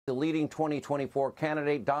The leading 2024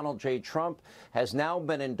 candidate, Donald J. Trump, has now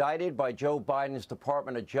been indicted by Joe Biden's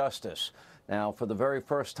Department of Justice. Now, for the very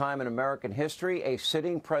first time in American history, a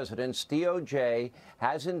sitting president's DOJ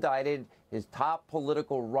has indicted his top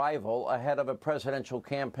political rival ahead of a presidential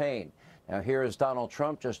campaign. Now, here is Donald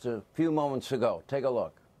Trump just a few moments ago. Take a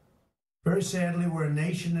look. Very sadly, we're a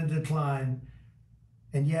nation in decline,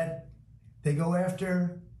 and yet they go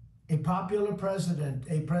after a popular president,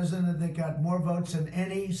 a president that got more votes than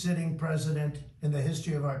any sitting president in the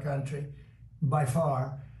history of our country, by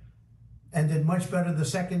far, and did much better the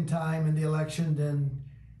second time in the election than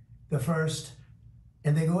the first.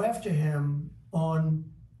 And they go after him on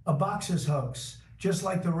a boxes hoax, just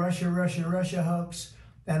like the Russia hoax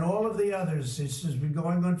and all of the others. It's just been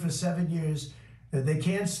going on for 7 years. They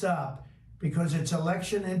can't stop because it's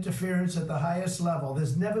election interference at the highest level.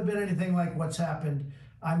 There's never been anything like what's happened.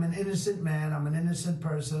 I'm an innocent man. I'm an innocent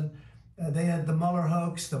person. They had the Mueller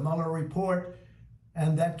hoax, the Mueller report,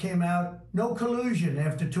 and that came out. No collusion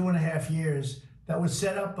after 2.5 years. That was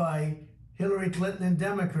set up by Hillary Clinton and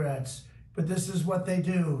Democrats. But this is what they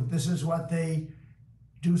do. This is what they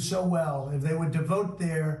do so well. If they would devote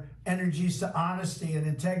their energies to honesty and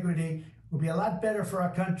integrity, it would be a lot better for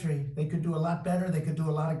our country. They could do a lot better. They could do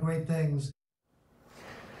a lot of great things.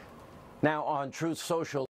 Now on Truth Social.